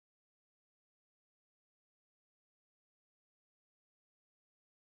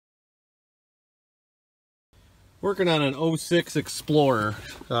Working on an 06 Explorer.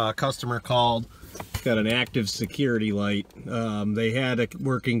 Customer called, got an active security light. They had a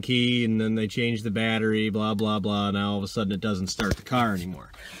working key and then they changed the battery, blah, blah, blah. Now all of a sudden it doesn't start the car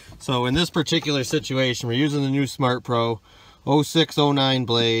anymore. So in this particular situation, we're using the new Smart Pro 0609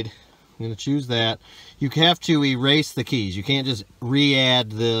 blade. I'm going to choose that. You have to erase the keys. You can't just re-add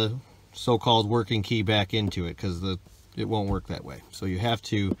the so-called working key back into it because it won't work that way. So you have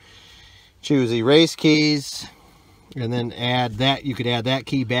to choose erase keys, and then add that. You could add that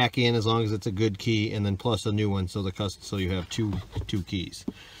key back in as long as it's a good key, and then plus a new one, so you have two keys.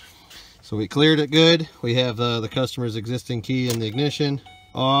 So we cleared it good. We have the customer's existing key in the ignition,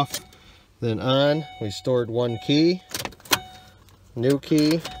 off, then on. We stored one key, new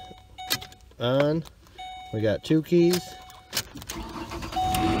key, on. We got two keys,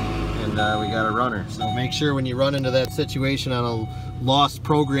 and we got a runner. So make sure when you run into that situation on a lost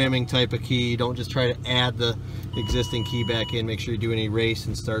programming type of key, don't just try to add the existing key back in. Make sure you do an erase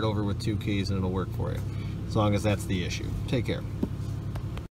and start over with two keys and it'll work for you, as long as that's the issue. Take care.